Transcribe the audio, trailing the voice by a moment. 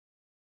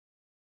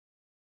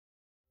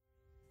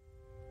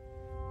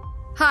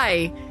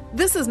Hi,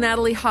 this is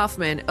Natalie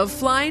Hoffman of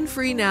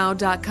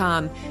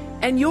FlyingFreeNow.com,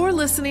 and you're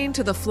listening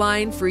to the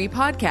Flying Free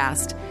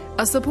Podcast,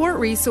 a support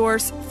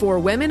resource for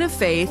women of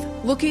faith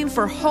looking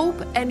for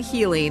hope and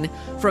healing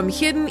from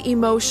hidden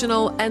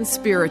emotional and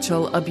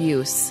spiritual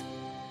abuse.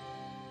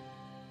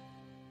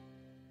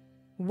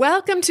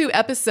 Welcome to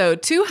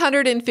episode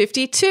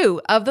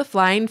 252 of the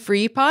Flying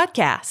Free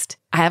Podcast.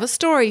 I have a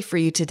story for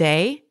you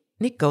today,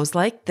 and it goes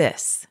like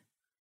this.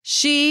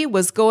 She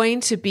was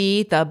going to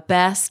be the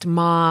best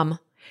mom.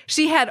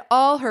 She had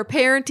all her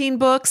parenting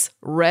books,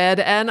 read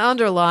and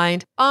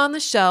underlined, on the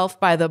shelf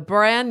by the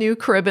brand new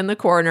crib in the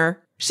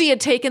corner. She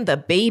had taken the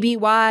Baby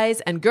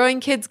Wise and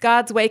Growing Kids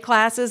God's Way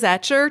classes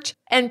at church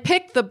and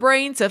picked the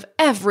brains of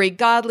every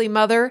godly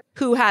mother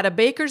who had a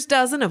baker's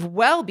dozen of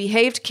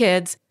well-behaved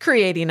kids,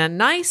 creating a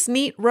nice,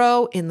 neat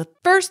row in the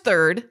first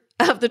third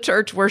of the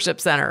church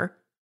worship center.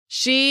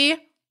 She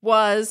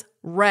was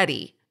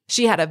ready.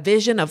 She had a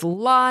vision of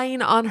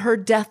lying on her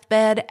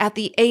deathbed at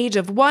the age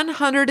of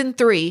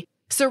 103,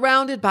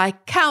 surrounded by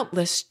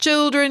countless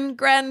children,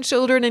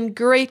 grandchildren, and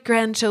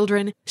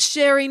great-grandchildren,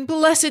 sharing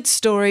blessed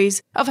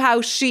stories of how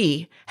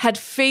she had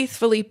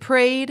faithfully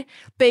prayed,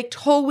 baked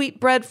whole wheat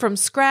bread from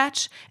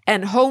scratch,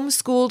 and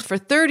homeschooled for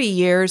 30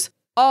 years,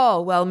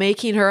 all while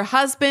making her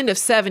husband of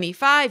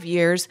 75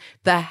 years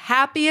the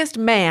happiest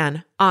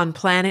man on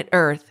planet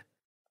Earth.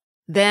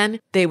 Then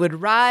they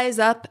would rise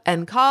up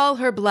and call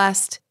her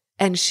blessed,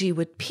 and she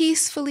would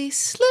peacefully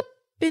slip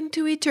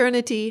into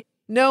eternity,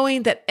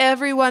 knowing that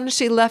everyone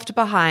she left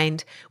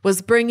behind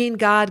was bringing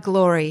God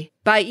glory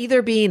by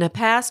either being a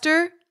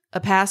pastor, a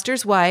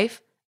pastor's wife,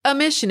 a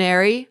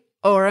missionary,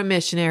 or a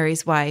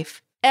missionary's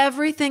wife.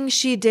 Everything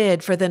she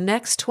did for the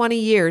next 20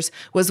 years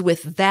was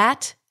with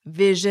that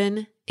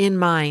vision in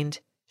mind.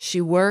 She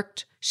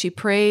worked, she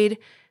prayed,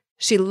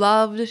 she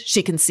loved,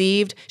 she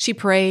conceived, she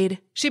prayed,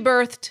 she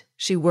birthed,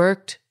 she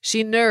worked,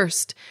 she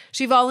nursed,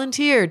 she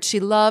volunteered, she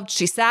loved,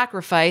 she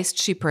sacrificed,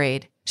 she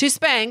prayed, she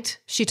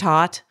spanked, she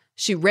taught,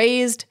 she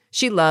raised,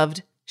 she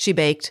loved, she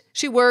baked,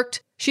 she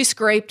worked, she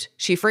scraped,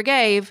 she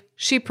forgave,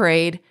 she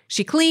prayed,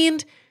 she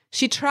cleaned,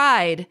 she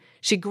tried,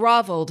 she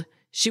groveled,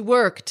 she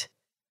worked.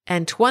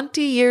 And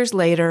 20 years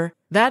later,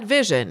 that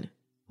vision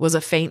was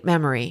a faint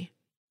memory.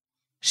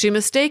 She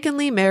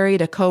mistakenly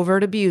married a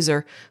covert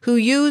abuser who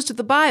used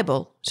the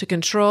Bible to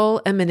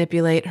control and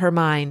manipulate her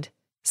mind.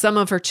 Some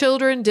of her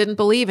children didn't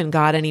believe in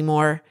God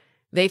anymore.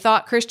 They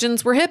thought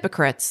Christians were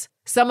hypocrites.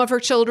 Some of her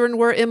children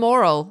were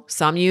immoral.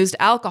 Some used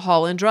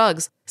alcohol and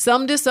drugs.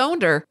 Some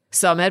disowned her.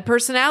 Some had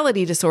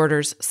personality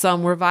disorders.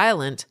 Some were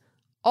violent.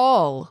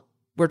 All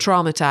were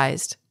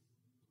traumatized.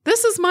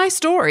 This is my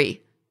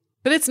story.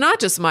 But it's not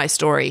just my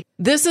story.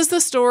 This is the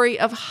story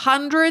of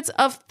hundreds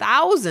of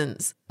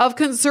thousands of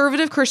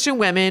conservative Christian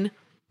women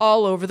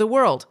all over the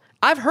world.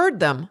 I've heard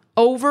them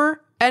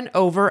over and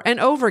over and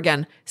over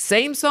again.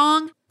 Same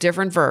song,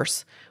 different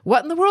verse.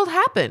 What in the world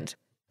happened?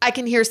 I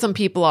can hear some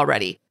people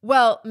already.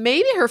 Well,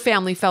 maybe her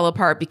family fell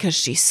apart because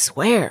she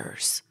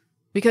swears.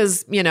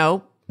 Because,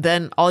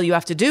 then all you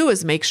have to do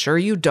is make sure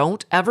you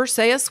don't ever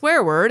say a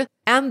swear word,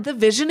 and the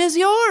vision is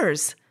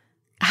yours.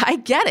 I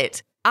get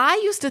it. I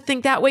used to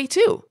think that way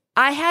too.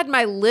 I had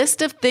my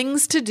list of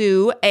things to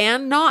do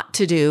and not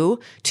to do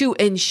to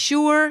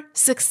ensure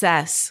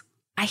success.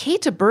 I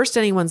hate to burst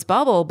anyone's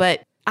bubble,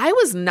 but I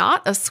was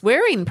not a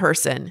swearing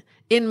person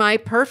in my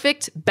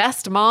perfect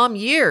best mom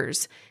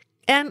years.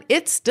 And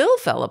it still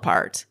fell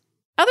apart.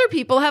 Other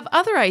people have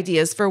other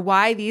ideas for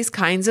why these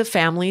kinds of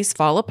families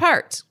fall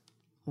apart.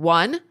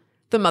 1,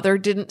 the mother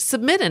didn't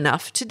submit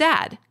enough to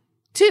dad.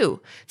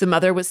 2, the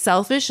mother was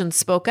selfish and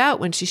spoke out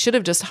when she should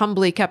have just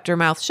humbly kept her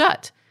mouth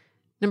shut.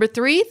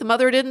 3, the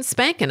mother didn't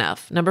spank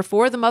enough.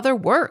 4, the mother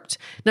worked.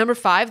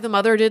 5, the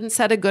mother didn't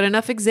set a good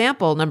enough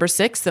example.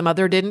 6, the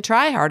mother didn't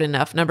try hard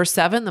enough.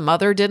 7, the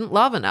mother didn't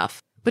love enough.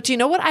 But you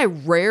know what I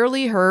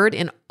rarely heard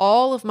in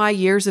all of my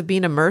years of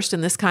being immersed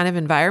in this kind of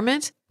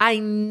environment? I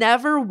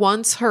never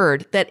once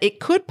heard that it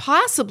could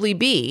possibly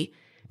be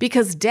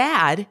because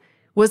dad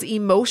was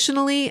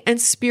emotionally and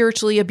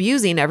spiritually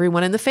abusing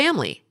everyone in the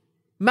family.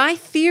 My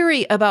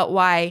theory about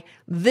why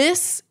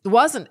this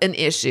wasn't an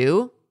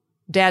issue,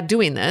 dad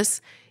doing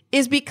this,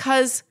 is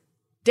because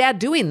dad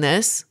doing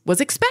this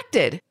was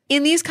expected.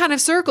 In these kind of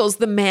circles,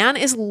 the man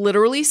is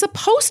literally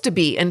supposed to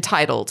be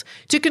entitled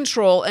to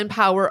control and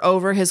power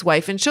over his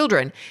wife and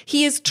children.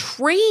 He is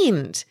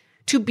trained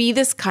to be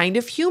this kind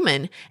of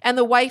human, and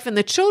the wife and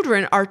the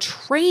children are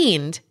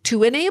trained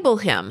to enable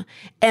him.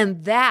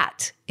 And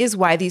that is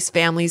why these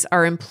families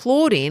are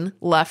imploding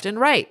left and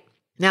right.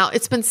 Now,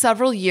 it's been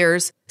several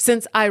years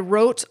since I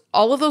wrote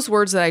all of those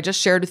words that I just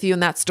shared with you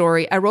in that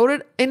story. I wrote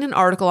it in an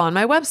article on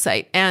my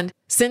website. And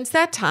since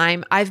that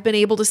time, I've been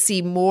able to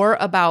see more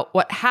about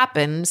what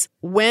happens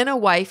when a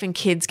wife and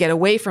kids get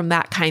away from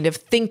that kind of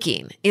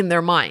thinking in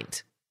their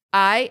mind.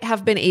 I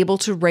have been able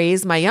to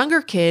raise my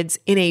younger kids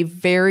in a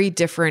very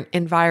different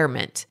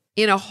environment,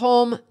 in a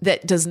home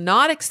that does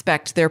not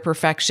expect their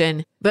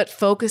perfection, but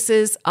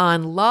focuses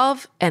on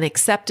love and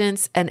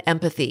acceptance and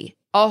empathy.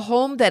 A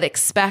home that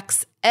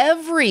expects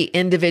every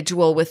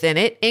individual within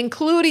it,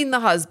 including the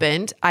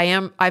husband,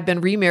 I've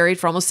been remarried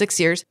for almost 6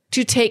 years,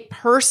 to take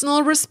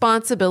personal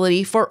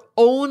responsibility for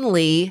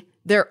only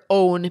their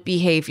own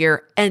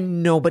behavior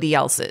and nobody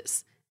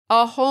else's.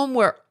 A home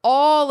where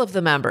all of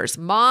the members,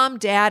 mom,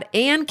 dad,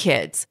 and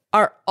kids,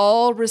 are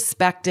all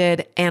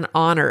respected and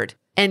honored.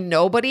 And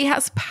nobody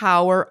has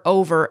power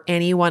over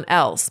anyone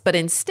else. But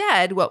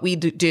instead, what we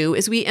do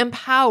is we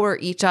empower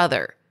each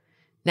other.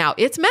 Now,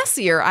 it's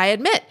messier, I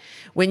admit.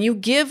 When you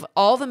give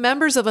all the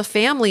members of a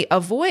family a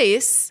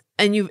voice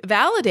and you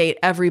validate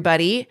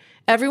everybody,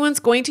 everyone's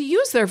going to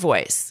use their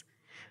voice.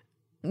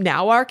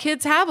 Now our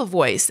kids have a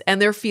voice and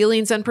their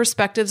feelings and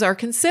perspectives are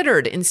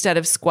considered instead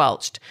of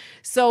squelched.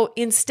 So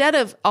instead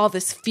of all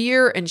this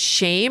fear and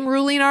shame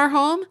ruling our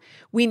home,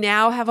 we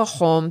now have a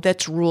home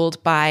that's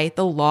ruled by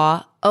the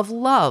law of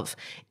love.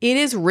 It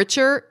is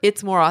richer,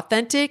 it's more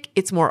authentic,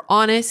 it's more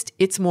honest,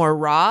 it's more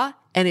raw,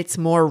 and it's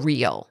more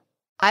real.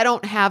 I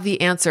don't have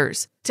the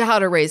answers to how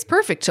to raise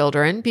perfect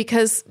children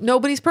because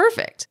nobody's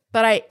perfect.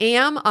 But I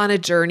am on a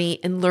journey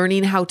in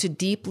learning how to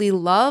deeply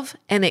love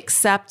and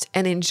accept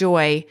and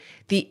enjoy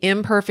the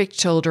imperfect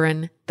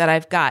children that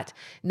I've got.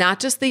 Not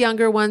just the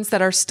younger ones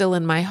that are still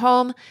in my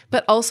home,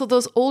 but also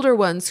those older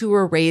ones who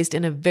were raised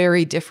in a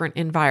very different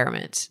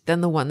environment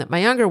than the one that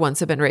my younger ones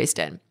have been raised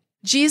in.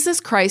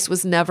 Jesus Christ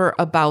was never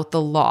about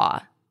the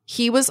law.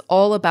 He was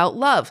all about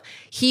love.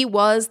 He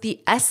was the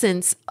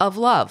essence of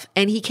love,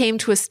 and he came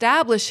to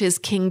establish his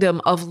kingdom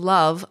of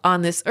love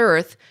on this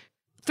earth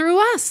through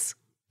us.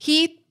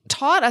 He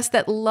taught us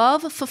that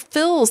love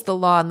fulfills the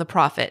law and the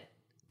prophet.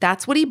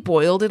 That's what he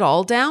boiled it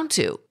all down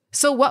to.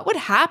 So what would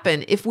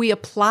happen if we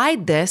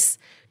applied this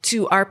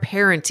to our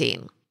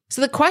parenting? So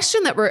the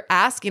question that we're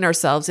asking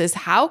ourselves is,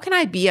 how can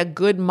I be a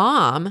good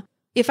mom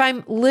if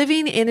I'm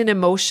living in an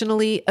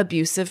emotionally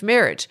abusive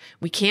marriage?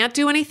 We can't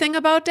do anything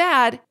about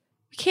dad.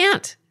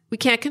 We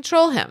can't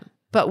control him,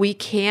 but we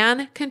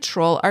can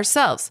control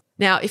ourselves.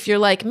 Now, if you're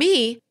like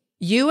me,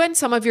 you and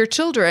some of your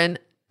children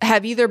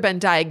have either been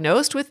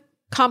diagnosed with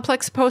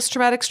complex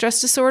post-traumatic stress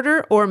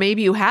disorder, or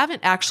maybe you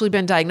haven't actually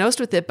been diagnosed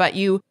with it, but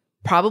you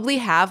probably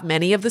have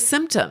many of the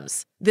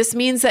symptoms. This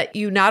means that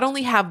you not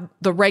only have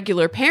the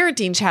regular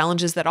parenting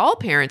challenges that all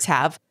parents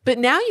have, but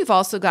now you've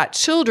also got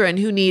children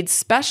who need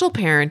special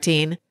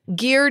parenting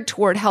geared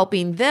toward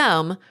helping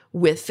them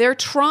with their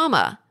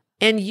trauma.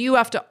 And you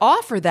have to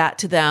offer that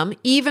to them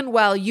even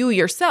while you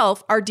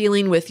yourself are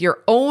dealing with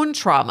your own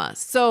trauma.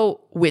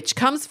 So which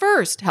comes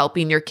first,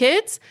 helping your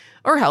kids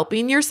or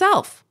helping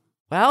yourself?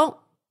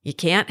 Well, you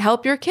can't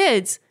help your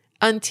kids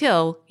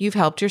until you've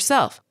helped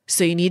yourself.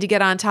 So you need to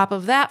get on top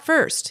of that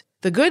first.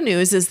 The good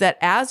news is that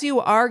as you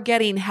are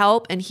getting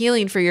help and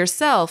healing for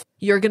yourself,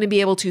 you're going to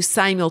be able to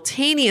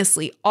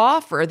simultaneously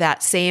offer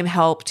that same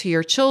help to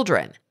your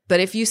children.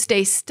 But if you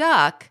stay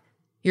stuck,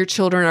 your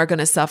children are going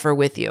to suffer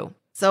with you.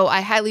 So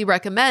I highly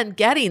recommend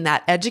getting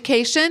that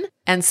education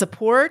and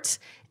support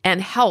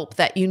and help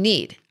that you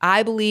need.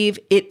 I believe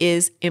it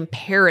is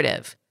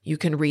imperative. You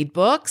can read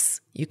books.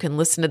 You can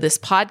listen to this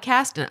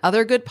podcast and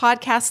other good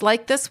podcasts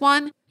like this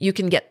one. You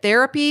can get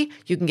therapy.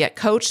 You can get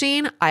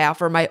coaching. I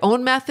offer my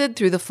own method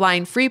through the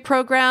Flying Free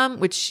program,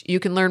 which you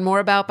can learn more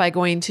about by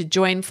going to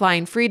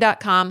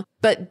joinflyingfree.com.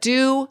 But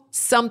do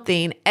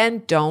something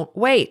and don't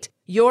wait.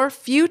 Your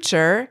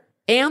future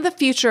and the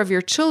future of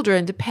your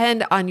children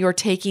depend on your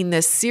taking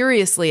this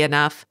seriously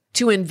enough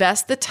to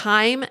invest the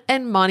time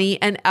and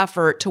money and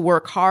effort to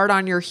work hard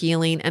on your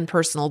healing and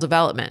personal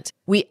development.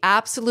 We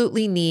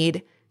absolutely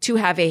need to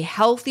have a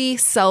healthy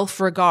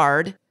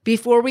self-regard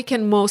before we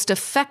can most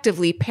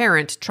effectively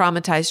parent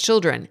traumatized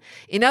children.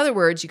 In other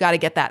words, you got to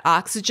get that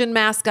oxygen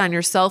mask on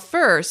yourself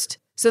first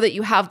so that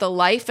you have the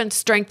life and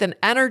strength and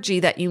energy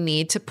that you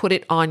need to put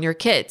it on your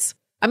kids.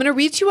 I'm going to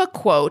read you a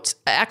quote,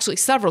 actually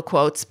several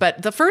quotes,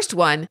 but the first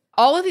one,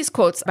 all of these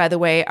quotes, by the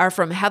way, are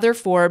from Heather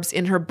Forbes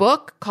in her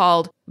book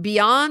called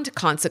Beyond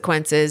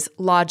Consequences,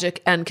 Logic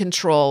and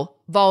Control,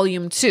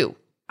 Volume 2.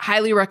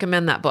 Highly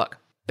recommend that book.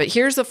 But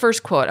here's the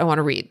first quote I want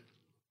to read.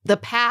 The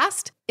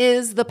past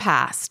is the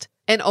past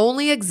and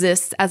only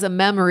exists as a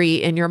memory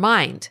in your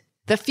mind.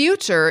 The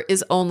future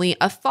is only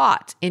a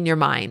thought in your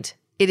mind.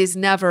 It is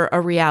never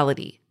a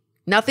reality.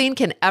 Nothing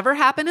can ever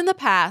happen in the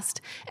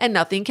past, and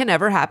nothing can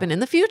ever happen in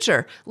the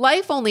future.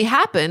 Life only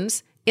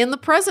happens in the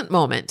present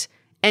moment,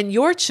 and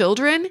your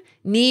children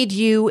need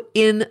you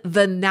in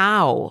the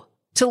now.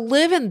 To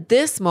live in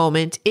this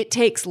moment, it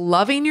takes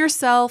loving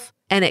yourself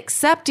and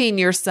accepting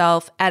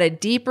yourself at a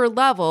deeper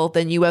level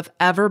than you have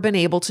ever been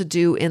able to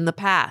do in the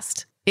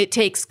past. It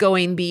takes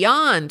going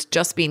beyond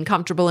just being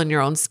comfortable in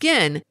your own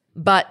skin,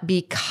 but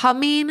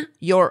becoming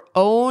your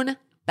own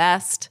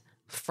best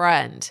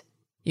friend.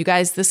 You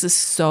guys, this is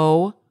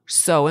so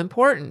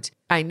important.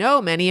 I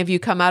know many of you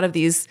come out of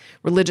these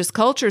religious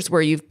cultures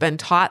where you've been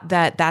taught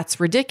that that's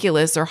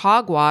ridiculous or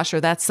hogwash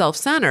or that's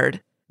self-centered.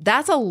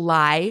 That's a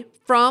lie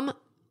from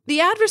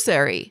the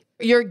adversary.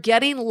 You're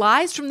getting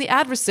lies from the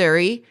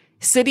adversary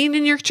sitting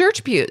in your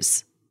church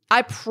pews.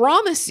 I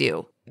promise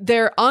you,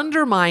 they're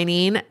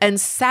undermining and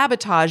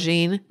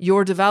sabotaging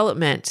your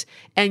development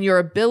and your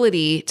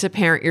ability to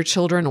parent your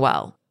children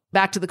well.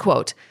 Back to the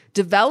quote,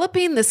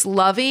 developing this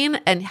loving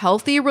and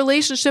healthy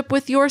relationship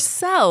with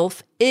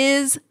yourself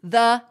is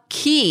the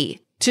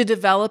key to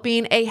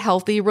developing a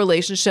healthy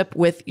relationship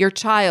with your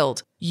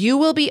child. You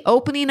will be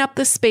opening up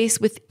the space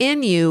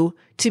within you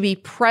to be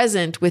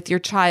present with your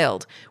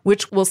child,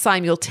 which will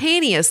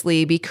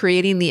simultaneously be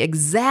creating the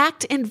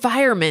exact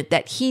environment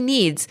that he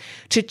needs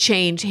to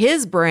change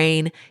his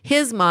brain,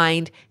 his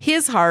mind,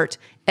 his heart,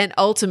 and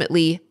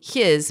ultimately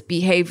his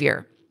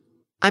behavior.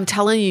 I'm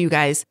telling you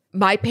guys,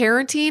 my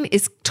parenting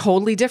is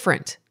totally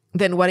different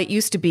than what it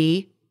used to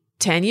be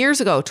 10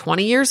 years ago,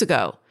 20 years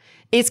ago.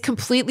 It's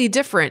completely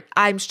different.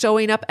 I'm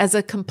showing up as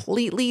a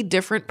completely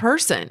different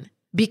person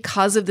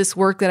because of this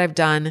work that I've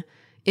done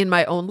in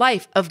my own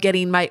life of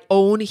getting my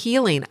own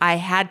healing. I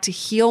had to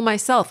heal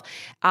myself.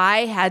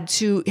 I had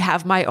to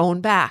have my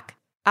own back.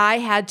 I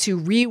had to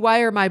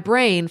rewire my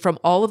brain from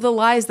all of the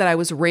lies that I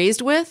was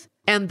raised with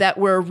and that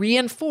were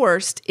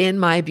reinforced in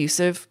my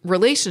abusive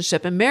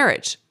relationship and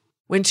marriage.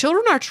 When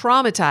children are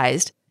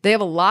traumatized, they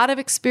have a lot of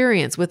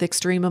experience with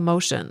extreme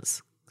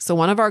emotions. So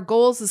one of our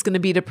goals is going to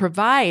be to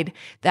provide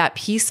that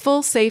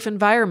peaceful, safe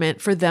environment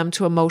for them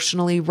to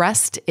emotionally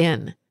rest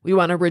in. We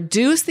want to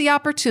reduce the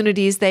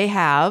opportunities they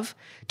have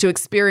to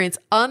experience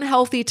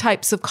unhealthy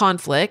types of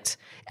conflict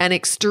and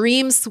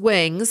extreme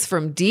swings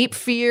from deep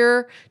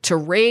fear to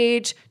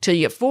rage to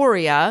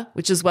euphoria,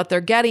 which is what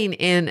they're getting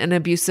in an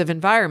abusive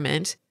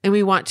environment. And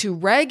we want to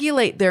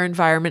regulate their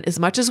environment as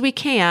much as we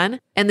can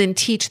and then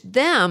teach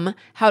them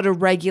how to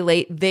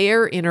regulate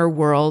their inner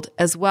world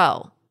as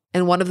well.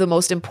 And one of the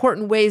most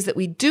important ways that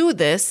we do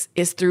this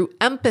is through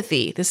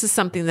empathy. This is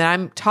something that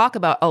I'm talk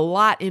about a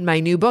lot in my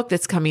new book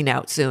that's coming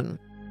out soon.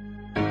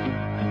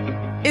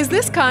 Is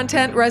this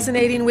content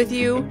resonating with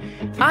you?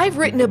 I've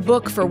written a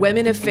book for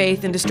women of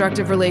faith in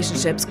destructive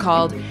relationships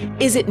called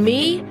Is It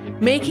Me?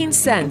 Making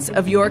Sense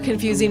of Your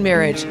Confusing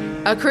Marriage,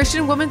 a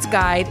Christian woman's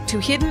guide to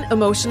hidden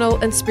emotional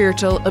and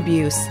spiritual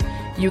abuse.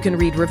 You can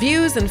read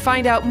reviews and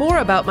find out more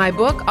about my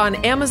book on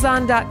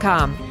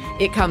Amazon.com.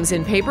 It comes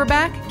in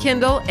paperback,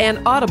 Kindle,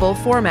 and Audible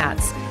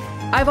formats.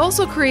 I've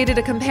also created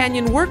a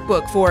companion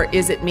workbook for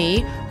Is It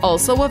Me,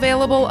 also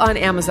available on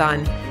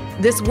Amazon.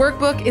 This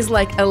workbook is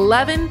like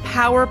 11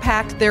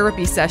 power-packed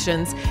therapy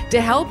sessions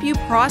to help you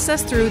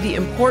process through the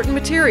important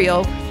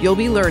material you'll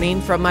be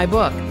learning from my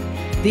book.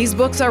 These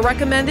books are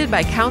recommended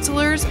by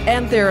counselors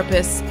and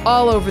therapists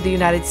all over the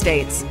United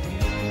States.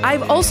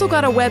 I've also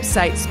got a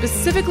website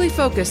specifically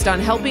focused on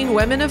helping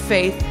women of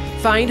faith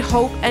find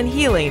hope and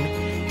healing.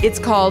 It's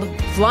called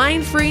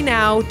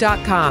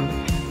flyingfreenow.com.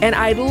 And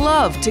I'd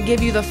love to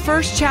give you the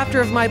first chapter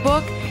of my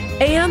book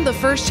and the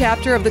first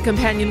chapter of the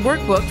companion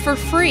workbook for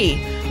free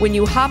when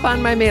you hop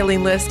on my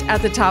mailing list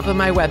at the top of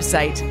my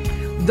website.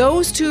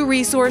 Those two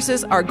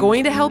resources are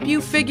going to help you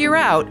figure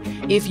out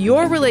if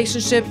your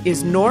relationship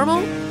is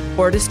normal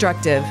or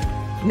destructive.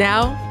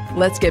 Now,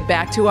 let's get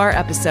back to our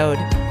episode.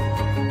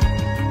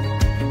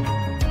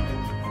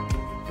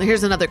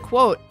 Here's another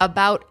quote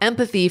about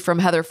empathy from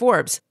Heather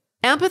Forbes.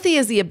 Empathy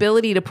is the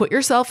ability to put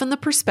yourself in the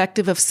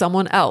perspective of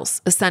someone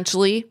else,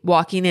 essentially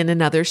walking in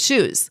another's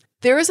shoes.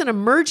 There is an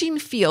emerging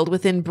field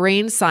within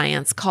brain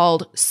science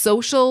called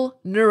social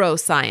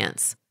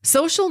neuroscience.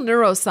 Social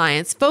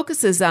neuroscience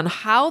focuses on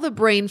how the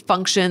brain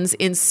functions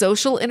in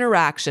social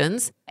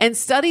interactions and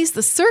studies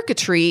the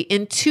circuitry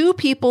in two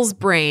people's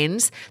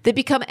brains that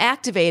become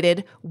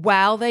activated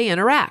while they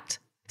interact.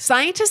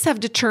 Scientists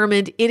have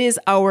determined it is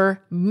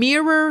our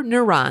mirror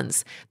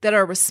neurons that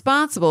are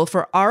responsible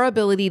for our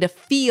ability to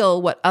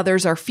feel what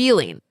others are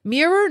feeling.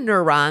 Mirror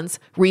neurons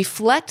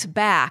reflect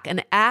back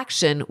an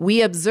action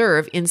we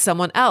observe in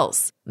someone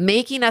else,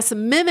 making us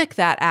mimic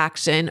that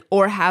action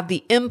or have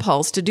the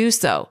impulse to do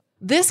so.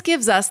 This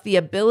gives us the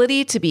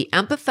ability to be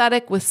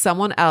empathetic with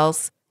someone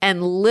else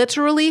and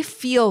literally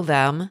feel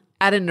them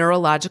at a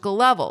neurological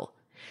level.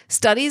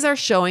 Studies are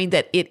showing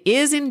that it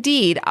is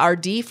indeed our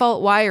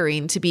default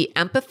wiring to be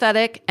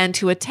empathetic and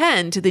to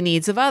attend to the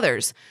needs of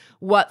others.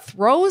 What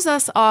throws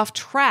us off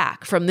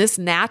track from this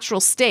natural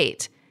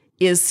state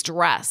is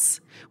stress.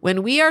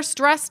 When we are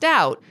stressed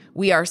out,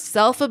 we are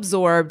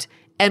self-absorbed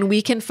and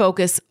we can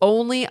focus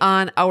only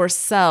on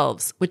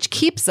ourselves, which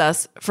keeps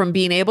us from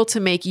being able to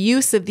make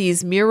use of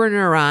these mirror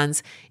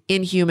neurons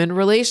in human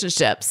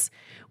relationships.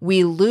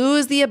 We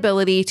lose the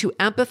ability to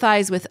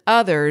empathize with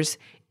others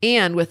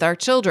and with our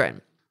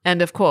children.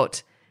 End of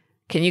quote.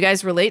 Can you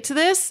guys relate to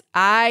this?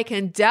 I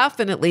can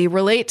definitely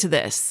relate to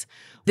this.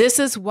 This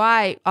is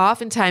why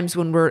oftentimes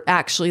when we're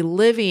actually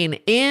living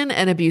in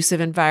an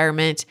abusive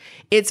environment,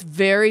 it's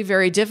very,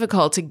 very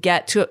difficult to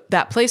get to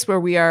that place where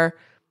we are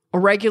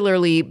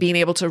regularly being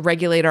able to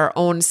regulate our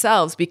own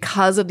selves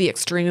because of the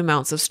extreme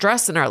amounts of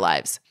stress in our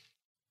lives.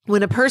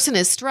 When a person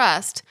is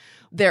stressed,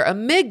 their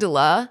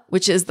amygdala,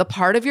 which is the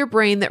part of your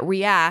brain that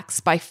reacts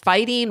by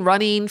fighting,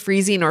 running,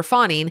 freezing, or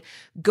fawning,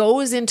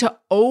 goes into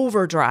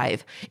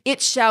overdrive.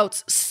 It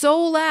shouts so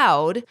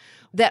loud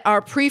that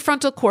our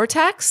prefrontal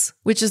cortex,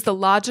 which is the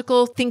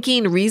logical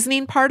thinking,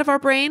 reasoning part of our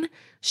brain,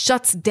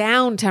 shuts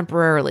down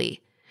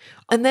temporarily.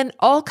 And then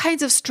all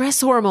kinds of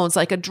stress hormones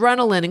like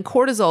adrenaline and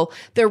cortisol,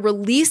 they're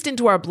released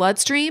into our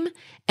bloodstream,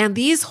 and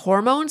these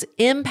hormones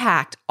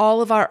impact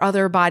all of our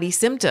other body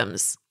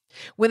symptoms.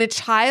 When a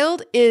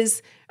child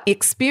is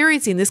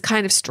experiencing this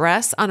kind of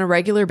stress on a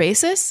regular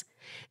basis,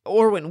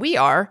 or when we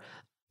are,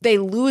 they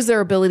lose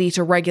their ability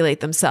to regulate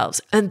themselves.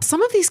 And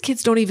some of these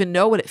kids don't even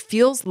know what it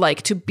feels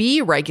like to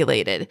be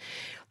regulated.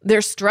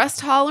 Their stress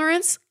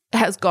tolerance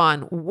has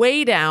gone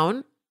way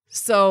down.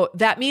 So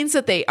that means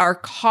that they are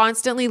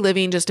constantly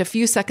living just a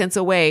few seconds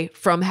away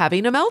from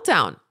having a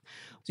meltdown.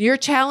 Your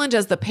challenge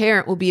as the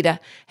parent will be to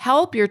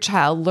help your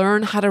child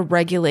learn how to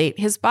regulate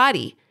his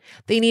body.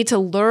 They need to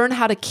learn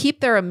how to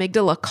keep their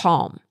amygdala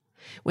calm.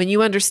 When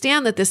you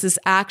understand that this is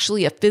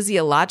actually a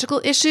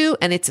physiological issue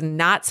and it's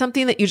not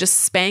something that you just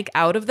spank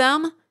out of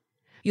them,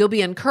 you'll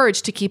be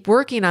encouraged to keep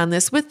working on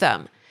this with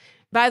them.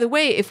 By the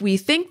way, if we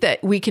think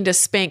that we can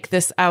just spank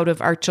this out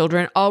of our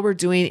children, all we're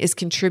doing is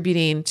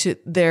contributing to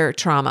their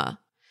trauma.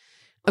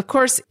 Of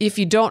course, if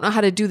you don't know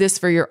how to do this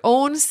for your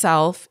own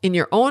self, in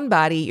your own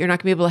body, you're not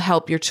going to be able to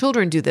help your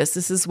children do this.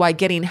 This is why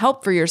getting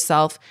help for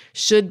yourself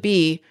should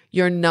be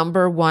your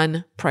number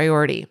one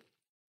priority.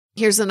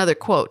 Here's another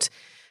quote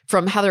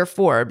from Heather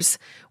Forbes.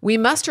 We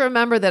must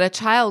remember that a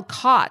child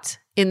caught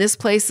in this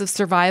place of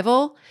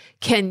survival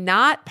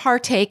cannot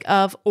partake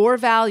of or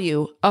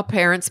value a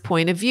parent's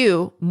point of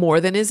view more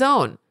than his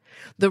own.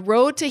 The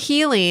road to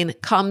healing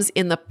comes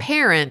in the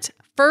parent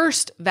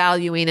first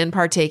valuing and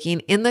partaking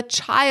in the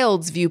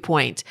child's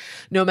viewpoint,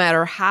 no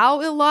matter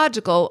how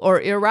illogical or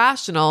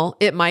irrational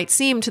it might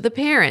seem to the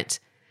parent.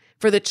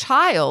 For the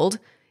child,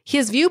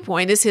 his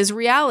viewpoint is his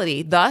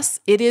reality. Thus,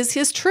 it is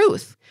his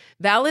truth.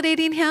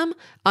 Validating him,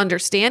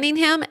 understanding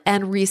him,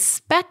 and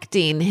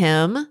respecting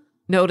him,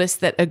 notice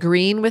that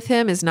agreeing with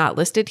him is not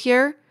listed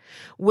here,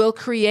 will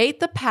create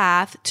the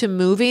path to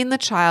moving the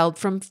child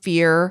from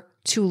fear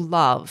to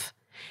love.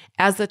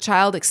 As the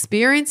child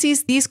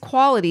experiences these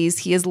qualities,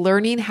 he is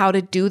learning how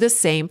to do the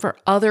same for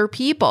other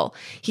people.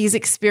 He's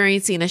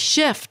experiencing a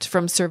shift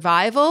from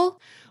survival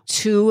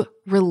to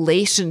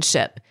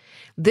relationship.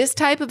 This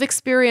type of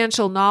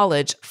experiential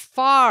knowledge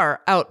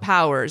far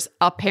outpowers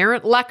a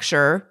parent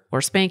lecture,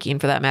 or spanking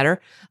for that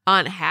matter,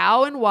 on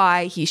how and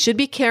why he should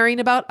be caring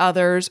about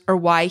others or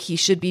why he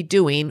should be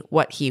doing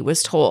what he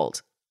was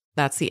told.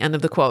 That's the end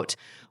of the quote.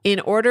 In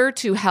order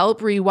to help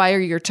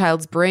rewire your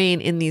child's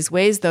brain in these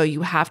ways, though,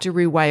 you have to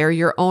rewire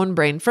your own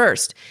brain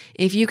first.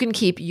 If you can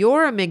keep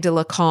your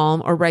amygdala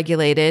calm or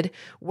regulated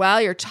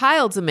while your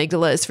child's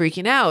amygdala is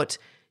freaking out,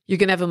 you're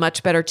going to have a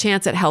much better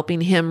chance at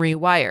helping him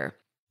rewire.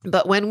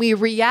 But when we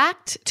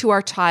react to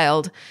our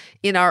child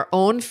in our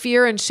own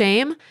fear and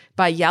shame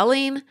by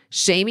yelling,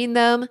 shaming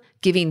them,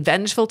 giving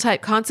vengeful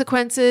type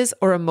consequences,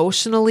 or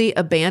emotionally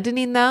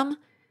abandoning them,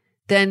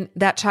 then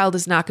that child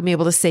is not going to be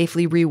able to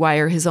safely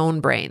rewire his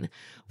own brain.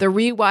 The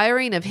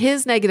rewiring of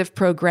his negative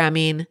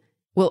programming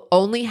will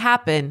only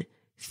happen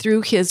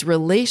through his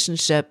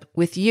relationship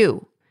with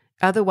you.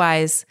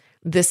 Otherwise,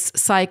 this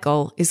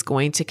cycle is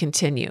going to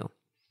continue.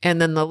 And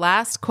then the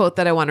last quote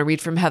that I want to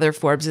read from Heather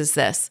Forbes is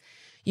this: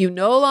 you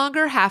no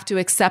longer have to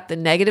accept the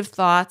negative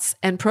thoughts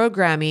and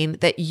programming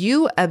that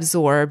you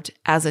absorbed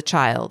as a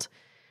child.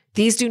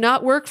 These do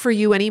not work for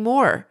you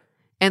anymore,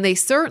 and they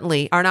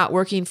certainly are not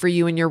working for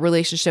you in your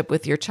relationship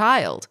with your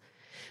child.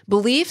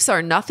 Beliefs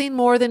are nothing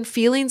more than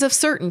feelings of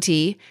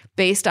certainty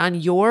based on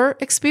your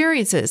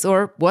experiences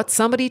or what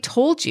somebody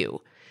told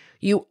you.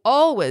 You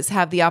always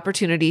have the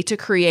opportunity to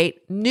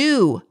create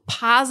new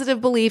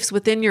positive beliefs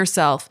within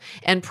yourself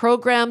and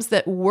programs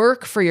that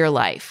work for your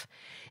life.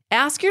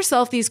 Ask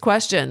yourself these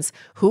questions.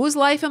 Whose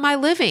life am I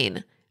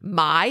living?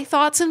 My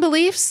thoughts and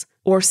beliefs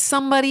or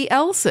somebody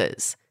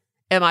else's?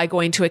 Am I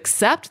going to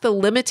accept the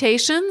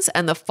limitations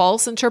and the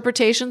false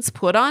interpretations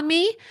put on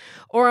me?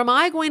 Or am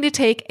I going to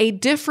take a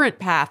different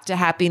path to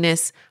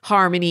happiness,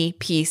 harmony,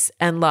 peace,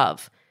 and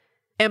love?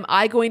 Am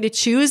I going to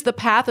choose the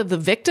path of the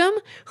victim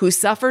who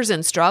suffers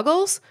and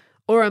struggles?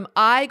 Or am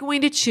I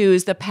going to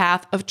choose the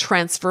path of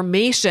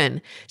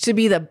transformation to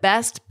be the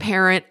best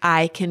parent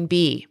I can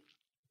be?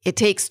 It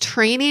takes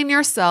training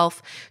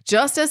yourself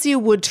just as you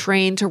would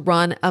train to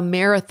run a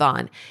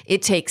marathon.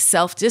 It takes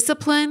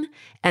self-discipline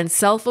and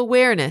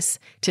self-awareness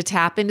to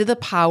tap into the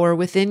power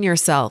within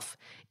yourself.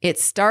 It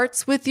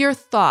starts with your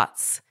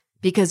thoughts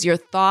because your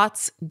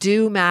thoughts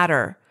do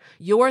matter.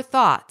 Your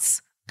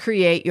thoughts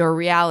create your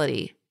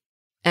reality.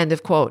 End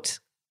of quote.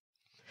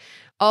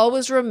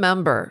 Always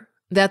remember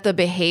that the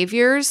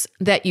behaviors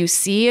that you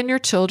see in your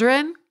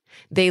children,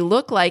 they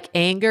look like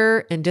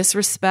anger and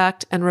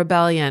disrespect and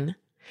rebellion.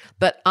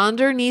 But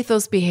underneath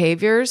those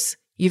behaviors,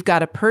 you've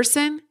got a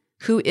person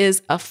who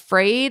is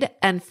afraid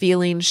and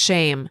feeling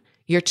shame.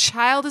 Your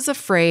child is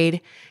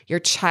afraid. Your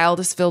child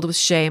is filled with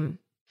shame.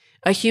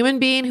 A human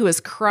being who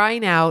is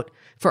crying out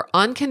for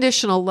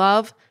unconditional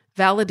love,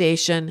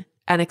 validation,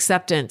 and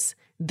acceptance.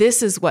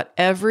 This is what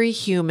every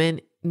human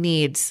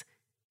needs.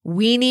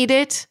 We need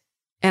it,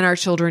 and our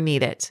children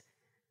need it.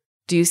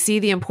 Do you see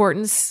the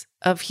importance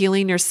of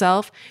healing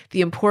yourself?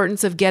 The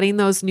importance of getting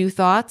those new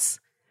thoughts?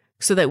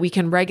 so that we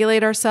can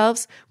regulate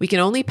ourselves. We can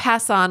only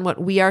pass on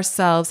what we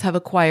ourselves have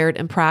acquired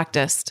and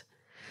practiced.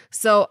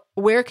 So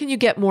where can you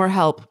get more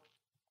help?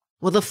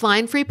 Well, the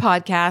Flying Free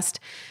podcast,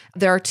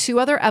 there are 2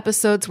 other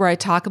episodes where I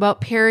talk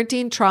about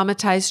parenting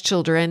traumatized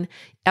children,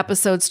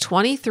 episodes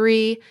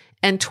 23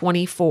 and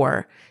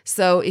 24.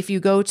 So if you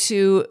go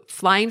to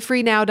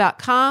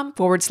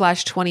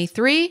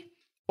flyingfreenow.com/23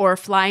 or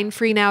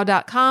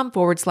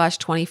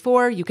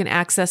flyingfreenow.com/24, you can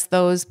access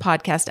those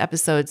podcast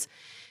episodes.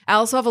 I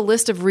also have a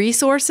list of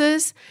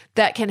resources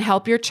that can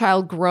help your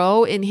child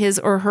grow in his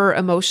or her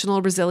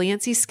emotional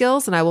resiliency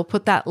skills, and I will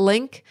put that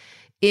link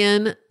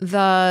in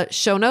the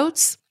show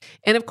notes.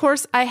 And of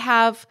course, I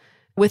have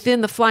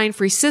within the Flying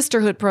Free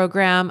Sisterhood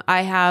program,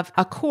 I have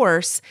a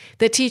course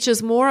that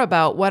teaches more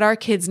about what our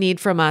kids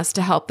need from us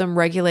to help them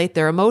regulate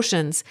their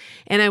emotions.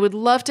 And I would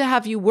love to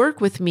have you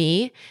work with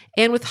me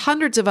and with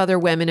hundreds of other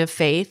women of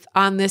faith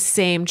on this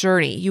same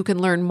journey. You can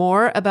learn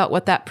more about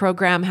what that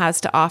program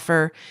has to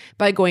offer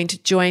by going to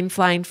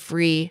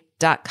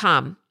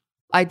joinflyingfree.com.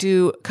 I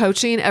do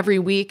coaching every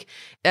week,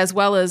 as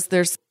well as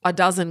there's a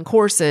dozen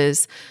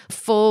courses,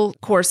 full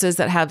courses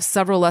that have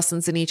several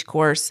lessons in each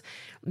course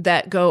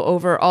that go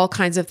over all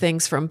kinds of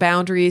things from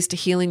boundaries to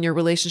healing your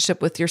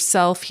relationship with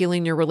yourself,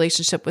 healing your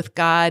relationship with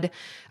God,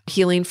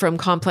 healing from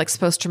complex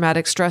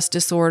post-traumatic stress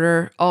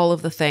disorder, all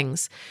of the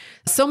things.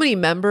 So many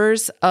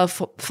members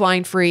of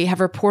Flying Free have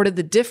reported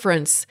the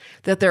difference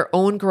that their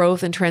own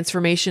growth and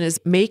transformation is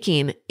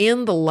making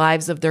in the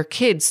lives of their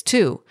kids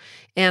too.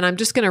 And I'm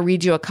just going to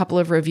read you a couple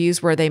of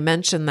reviews where they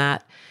mention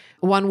that.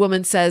 One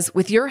woman says,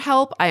 "With your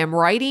help, I am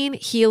writing,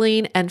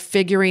 healing, and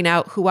figuring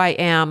out who I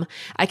am.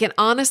 I can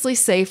honestly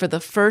say for the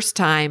first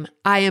time,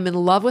 I am in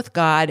love with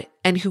God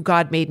and who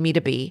God made me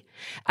to be.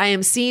 I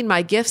am seeing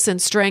my gifts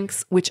and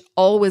strengths, which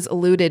always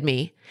eluded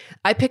me.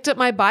 I picked up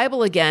my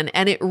Bible again,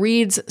 and it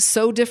reads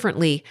so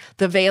differently.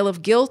 The veil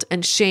of guilt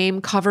and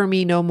shame cover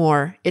me no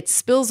more. It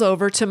spills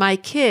over to my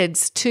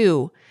kids,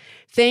 too.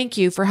 Thank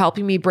you for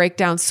helping me break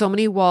down so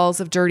many walls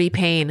of dirty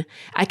pain.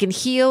 I can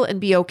heal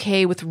and be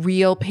okay with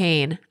real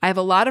pain. I have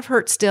a lot of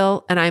hurt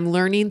still, and I'm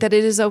learning that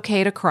it is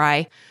okay to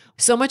cry.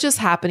 So much is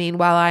happening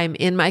while I'm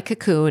in my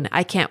cocoon.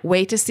 I can't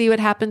wait to see what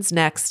happens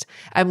next.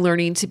 I'm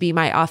learning to be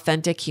my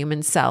authentic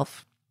human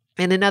self."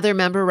 And another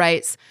member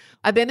writes,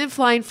 "I've been in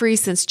Flying Free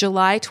since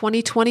July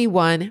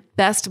 2021.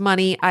 Best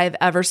money I've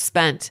ever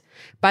spent.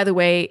 By the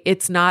way,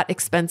 it's not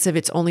expensive.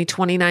 It's only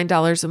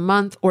 $29 a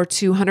month or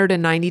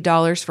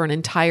 $290 for an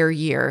entire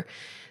year,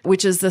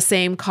 which is the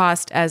same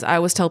cost as I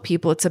always tell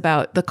people it's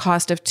about the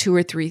cost of 2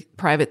 or 3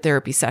 private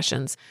therapy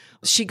sessions."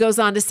 She goes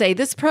on to say,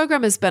 "This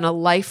program has been a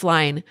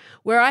lifeline.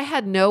 Where I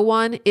had no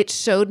one, it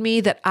showed me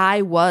that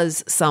I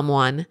was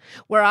someone.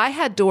 Where I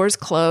had doors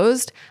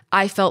closed,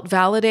 I felt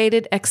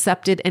validated,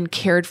 accepted, and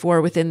cared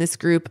for within this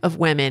group of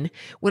women.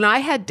 When I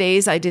had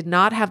days I did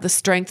not have the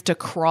strength to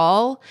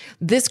crawl,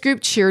 this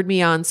group cheered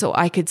me on so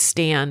I could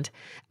stand.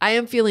 I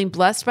am feeling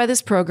blessed by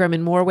this program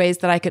in more ways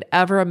than I could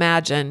ever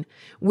imagine.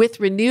 With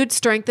renewed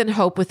strength and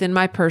hope within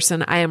my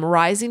person, I am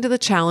rising to the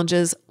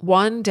challenges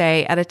one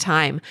day at a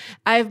time.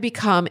 I have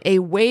become a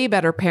way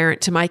better parent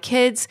to my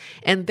kids,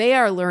 and they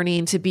are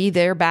learning to be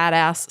their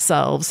badass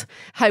selves.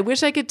 I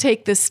wish I could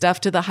take this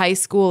stuff to the high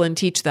school and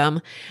teach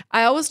them.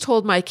 I always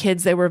told my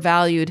kids they were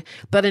valued,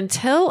 but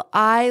until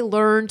I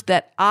learned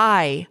that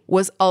I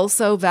was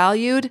also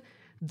valued,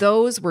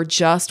 those were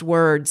just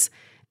words.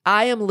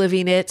 I am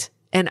living it,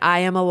 and I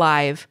am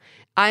alive.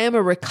 I am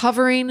a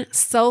recovering,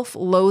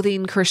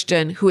 self-loathing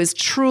Christian who is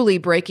truly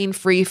breaking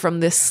free from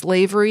this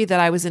slavery that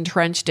I was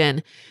entrenched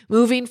in.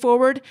 Moving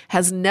forward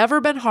has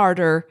never been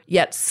harder,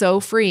 yet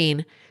so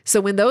freeing. So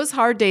when those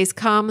hard days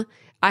come,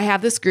 I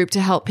have this group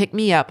to help pick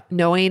me up,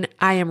 knowing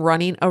I am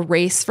running a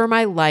race for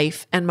my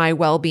life and my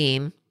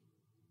well-being."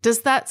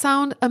 Does that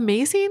sound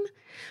amazing?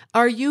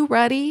 Are you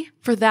ready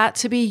for that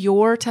to be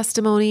your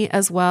testimony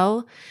as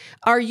well?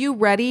 Are you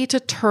ready to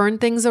turn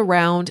things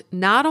around,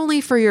 not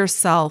only for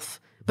yourself,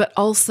 but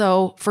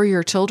also for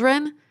your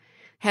children?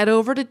 Head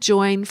over to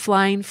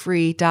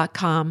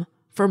joinflyingfree.com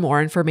for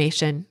more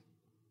information.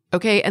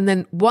 Okay, and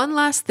then one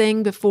last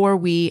thing before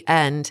we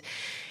end.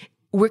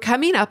 We're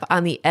coming up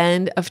on the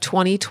end of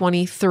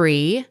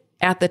 2023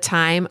 at the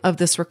time of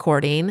this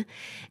recording,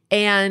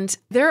 and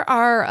there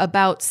are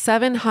about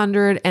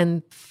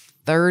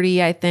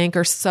 730, I think,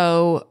 or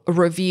so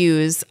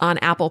reviews on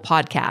Apple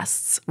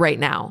Podcasts right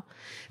now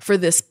for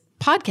this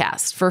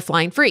podcast, for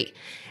Flying Free.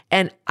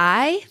 And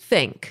I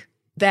think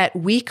that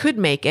we could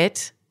make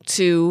it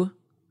to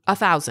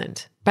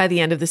 1,000 by the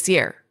end of this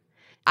year.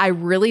 I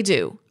really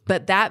do.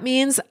 But that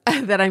means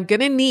that I'm going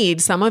to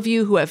need some of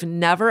you who have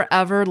never,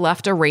 ever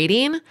left a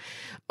rating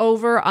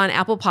over on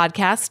Apple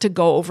Podcasts to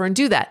go over and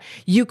do that.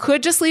 You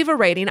could just leave a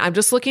rating. I'm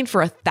just looking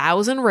for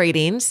 1,000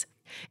 ratings.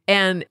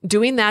 And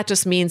doing that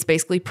just means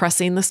basically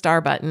pressing the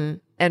star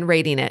button and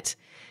rating it.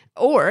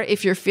 Or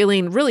if you're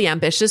feeling really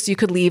ambitious, you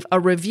could leave a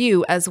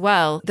review as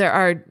well. There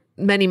are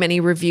many, many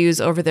reviews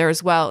over there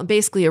as well. And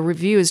basically, a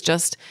review is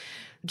just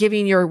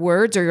giving your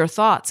words or your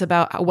thoughts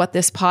about what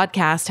this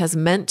podcast has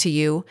meant to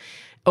you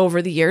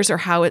over the years or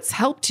how it's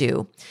helped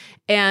you.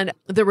 And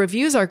the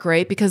reviews are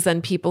great because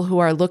then people who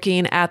are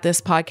looking at this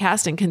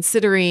podcast and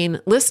considering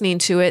listening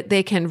to it,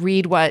 they can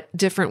read what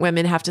different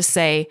women have to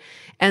say.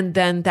 And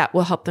then that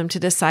will help them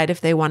to decide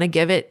if they want to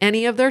give it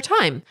any of their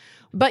time.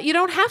 But you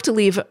don't have to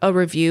leave a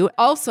review.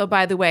 Also,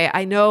 by the way,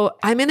 I know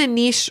I'm in a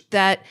niche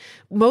that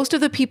most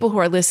of the people who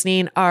are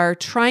listening are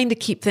trying to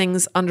keep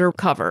things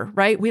undercover,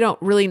 right? We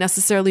don't really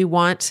necessarily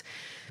want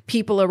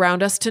people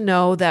around us to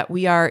know that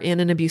we are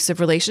in an abusive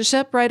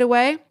relationship right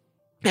away.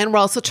 And we're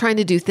also trying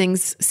to do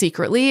things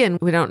secretly, and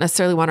we don't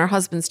necessarily want our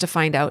husbands to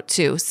find out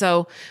too.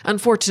 So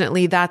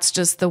unfortunately, that's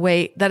just the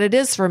way that it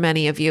is for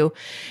many of you.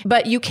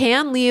 But you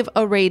can leave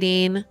a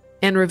rating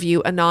and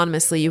review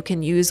anonymously. You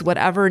can use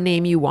whatever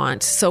name you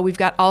want. So we've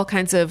got all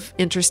kinds of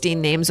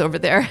interesting names over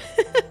there.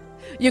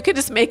 You could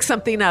just make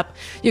something up.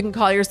 You can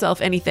call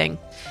yourself anything.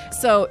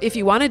 So if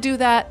you want to do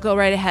that, go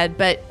right ahead.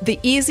 But the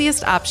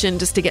easiest option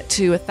just to get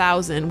to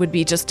 1,000 would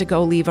be just to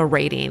go leave a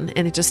rating.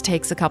 And it just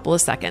takes a couple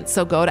of seconds.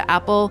 So go to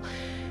Apple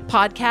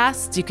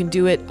Podcasts. You can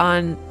do it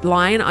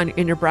online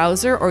in your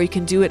browser, or you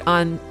can do it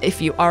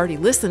if you already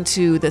listened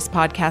to this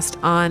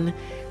podcast on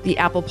the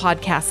Apple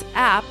Podcasts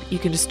app, you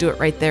can just do it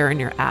right there in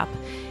your app.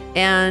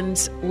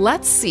 And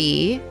let's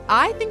see,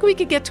 I think we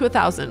could get to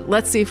 1,000.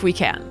 Let's see if we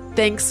can.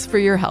 Thanks for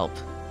your help.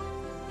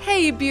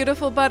 Hey,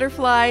 beautiful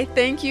butterfly.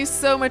 Thank you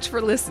so much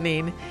for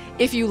listening.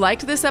 If you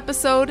liked this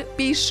episode,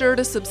 be sure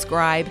to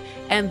subscribe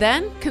and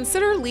then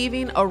consider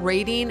leaving a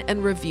rating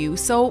and review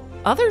so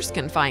others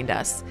can find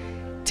us.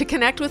 To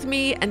connect with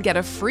me and get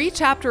a free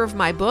chapter of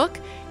my book,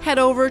 head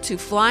over to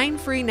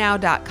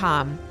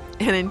flyingfreenow.com.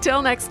 And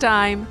until next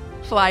time,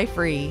 fly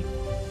free.